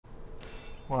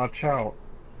Watch out.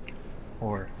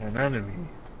 Or an enemy.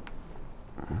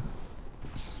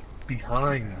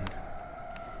 Behind.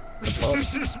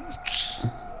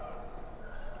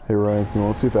 Hey Ryan, you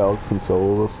wanna see if Alex can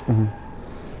solo this?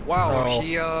 Wow, Oh.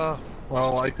 he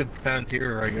Well, I could stand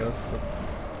here, I guess.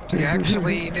 he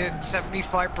actually did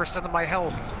 75% of my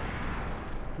health.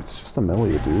 It's just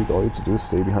Amelia, dude. All you have to do is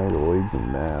stay behind her legs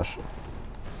and mash.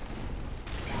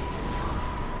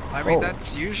 I mean,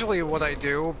 that's usually what I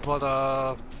do, but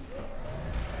I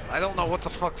don't know what the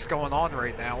fuck's going on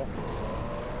right now.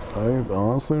 I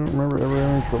honestly don't remember ever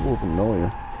having trouble with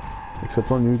Amelia. Except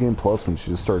on New Game Plus when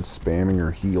she just started spamming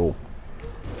her heal.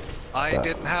 I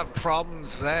didn't have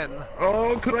problems then.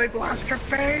 Oh, could I blast her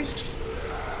face?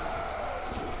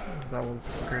 That was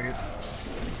great.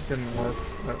 Didn't work.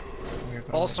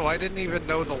 Also, I didn't even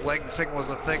know the leg thing was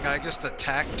a thing. I just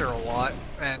attacked her a lot,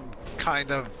 and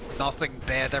kind of nothing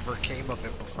bad ever came of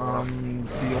it before.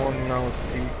 Do you want to know a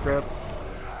secret?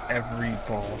 Every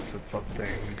boss, it's a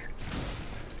thing.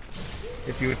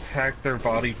 If you attack their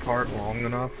body part long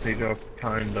enough, they just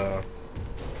kinda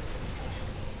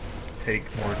take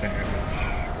more damage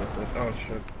with it. Oh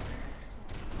shit.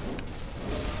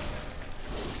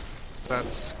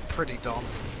 That's pretty dumb.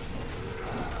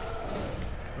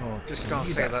 Oh, Just gonna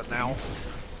say that now.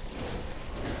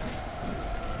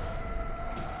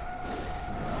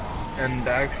 And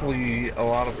actually, a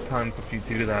lot of times if you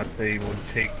do that, they would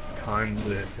take time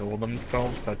to heal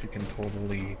themselves, that you can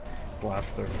totally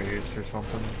blast their face or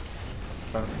something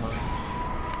that time.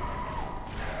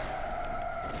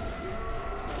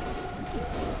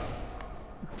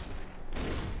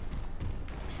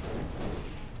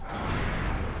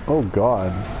 Oh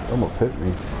god, it almost hit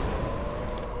me.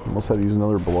 Almost had to use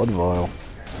another blood vial.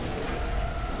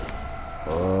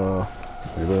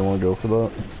 Anybody want to go for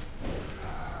that?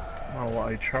 Well,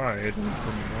 I tried, and it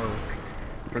didn't work.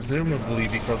 Presumably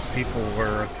because people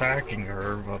were attacking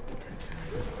her, but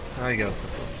I guess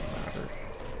it doesn't matter.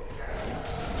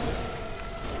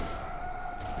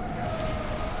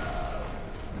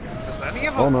 Does any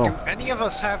of do any of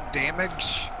us have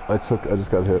damage? I just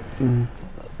got hit.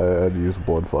 I had to use a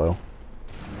blood vial.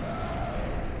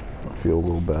 I feel a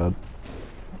little bad.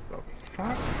 What the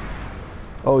fuck?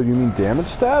 Oh, you mean damage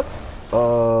stats?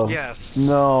 Yes.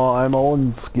 No, I'm all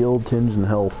in skill, tinge, and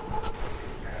health.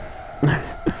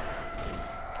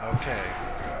 Okay.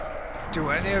 Do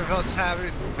any of us have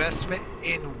investment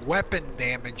in weapon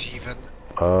damage even?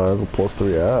 I have a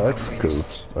 +3 axe,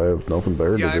 because I have nothing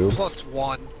better to do. Yeah, I'm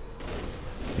 +1.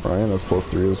 Ryan has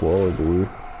 +3 as well, I believe.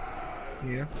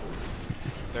 Yeah.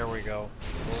 There we go.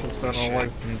 Just that all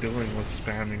I've been doing was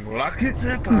spamming lock it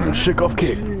up. Shake off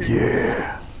kick!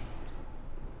 Yeah!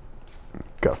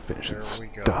 Gotta finish it There we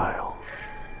go. style.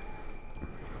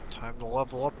 Time to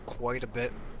level up quite a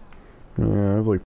bit.